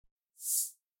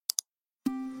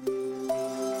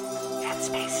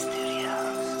Hey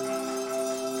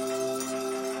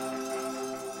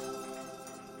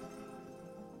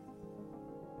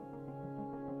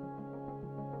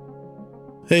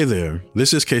there,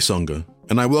 this is Kesonga,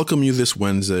 and I welcome you this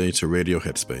Wednesday to Radio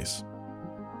Headspace.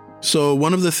 So,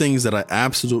 one of the things that I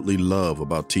absolutely love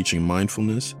about teaching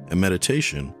mindfulness and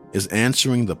meditation is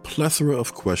answering the plethora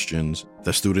of questions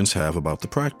that students have about the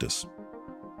practice.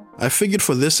 I figured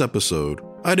for this episode,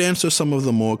 I'd answer some of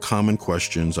the more common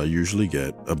questions I usually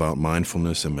get about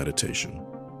mindfulness and meditation.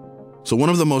 So, one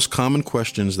of the most common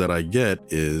questions that I get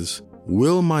is,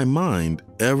 will my mind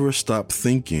ever stop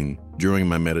thinking during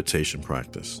my meditation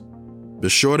practice? The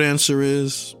short answer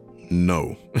is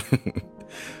no.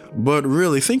 But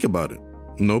really, think about it.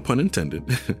 No pun intended.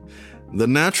 The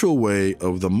natural way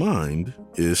of the mind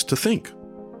is to think.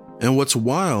 And what's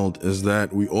wild is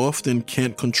that we often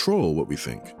can't control what we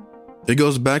think. It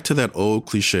goes back to that old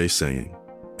cliche saying,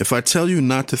 if I tell you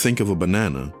not to think of a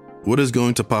banana, what is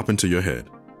going to pop into your head?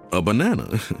 A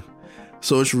banana.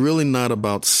 So it's really not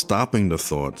about stopping the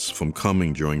thoughts from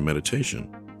coming during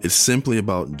meditation. It's simply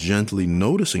about gently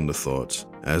noticing the thoughts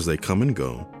as they come and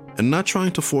go and not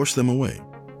trying to force them away.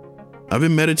 I've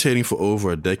been meditating for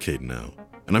over a decade now,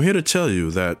 and I'm here to tell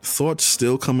you that thoughts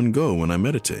still come and go when I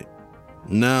meditate.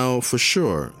 Now, for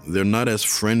sure, they're not as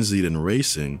frenzied and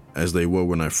racing as they were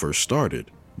when I first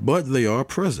started, but they are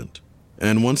present.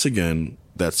 And once again,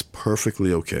 that's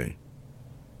perfectly okay.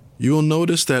 You will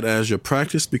notice that as your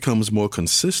practice becomes more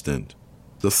consistent,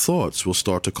 the thoughts will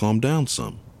start to calm down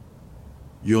some.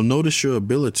 You'll notice your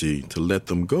ability to let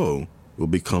them go will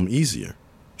become easier.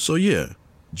 So yeah,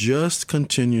 just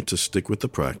continue to stick with the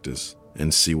practice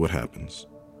and see what happens.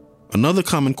 Another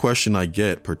common question I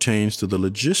get pertains to the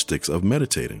logistics of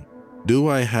meditating. Do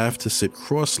I have to sit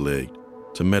cross-legged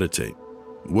to meditate?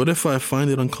 What if I find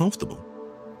it uncomfortable?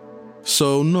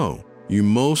 So no. You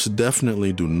most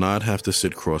definitely do not have to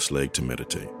sit cross-legged to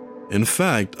meditate. In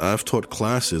fact, I've taught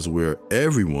classes where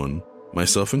everyone,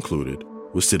 myself included,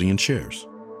 was sitting in chairs,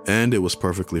 and it was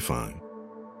perfectly fine.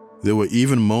 There were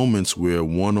even moments where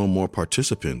one or more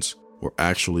participants were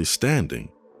actually standing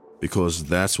because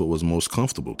that's what was most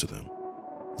comfortable to them.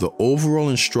 The overall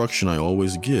instruction I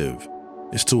always give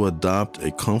is to adopt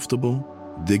a comfortable,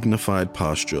 dignified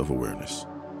posture of awareness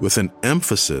with an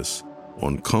emphasis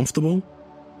on comfortable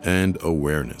and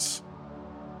awareness.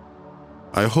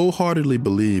 I wholeheartedly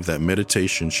believe that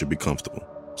meditation should be comfortable.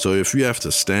 So if you have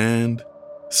to stand,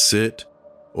 sit,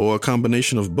 or a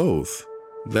combination of both,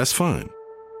 that's fine.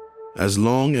 As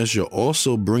long as you're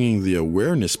also bringing the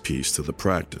awareness piece to the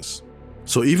practice.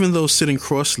 So even though sitting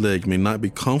cross-legged may not be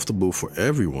comfortable for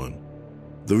everyone,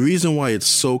 the reason why it's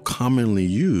so commonly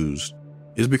used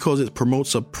is because it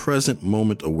promotes a present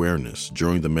moment awareness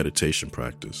during the meditation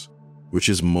practice, which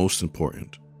is most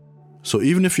important. So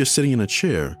even if you're sitting in a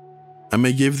chair, I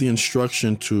may give the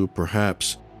instruction to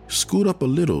perhaps scoot up a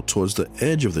little towards the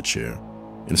edge of the chair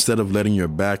instead of letting your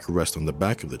back rest on the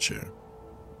back of the chair.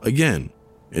 Again,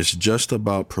 it's just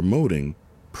about promoting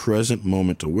present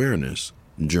moment awareness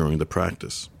during the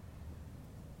practice.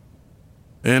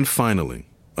 And finally,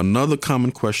 another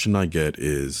common question I get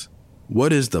is,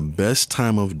 what is the best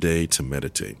time of day to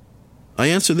meditate? I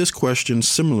answer this question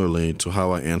similarly to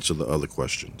how I answer the other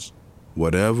questions.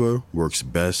 Whatever works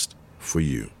best for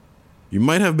you. You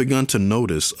might have begun to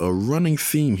notice a running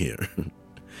theme here.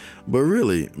 But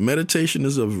really, meditation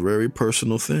is a very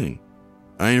personal thing.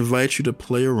 I invite you to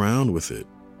play around with it.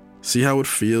 See how it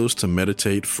feels to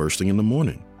meditate first thing in the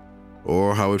morning,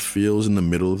 or how it feels in the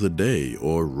middle of the day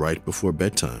or right before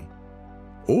bedtime,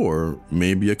 or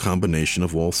maybe a combination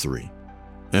of all three.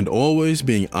 And always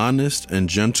being honest and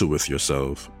gentle with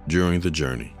yourself during the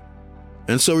journey.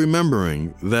 And so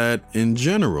remembering that in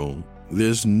general,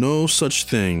 there's no such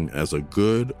thing as a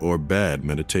good or bad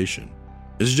meditation.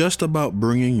 It's just about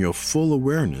bringing your full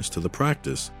awareness to the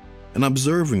practice and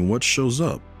observing what shows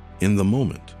up in the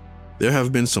moment. There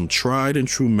have been some tried and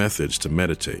true methods to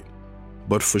meditate,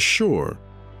 but for sure,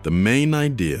 the main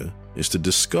idea is to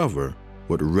discover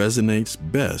what resonates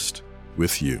best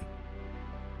with you.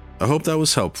 I hope that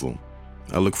was helpful.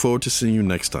 I look forward to seeing you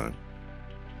next time.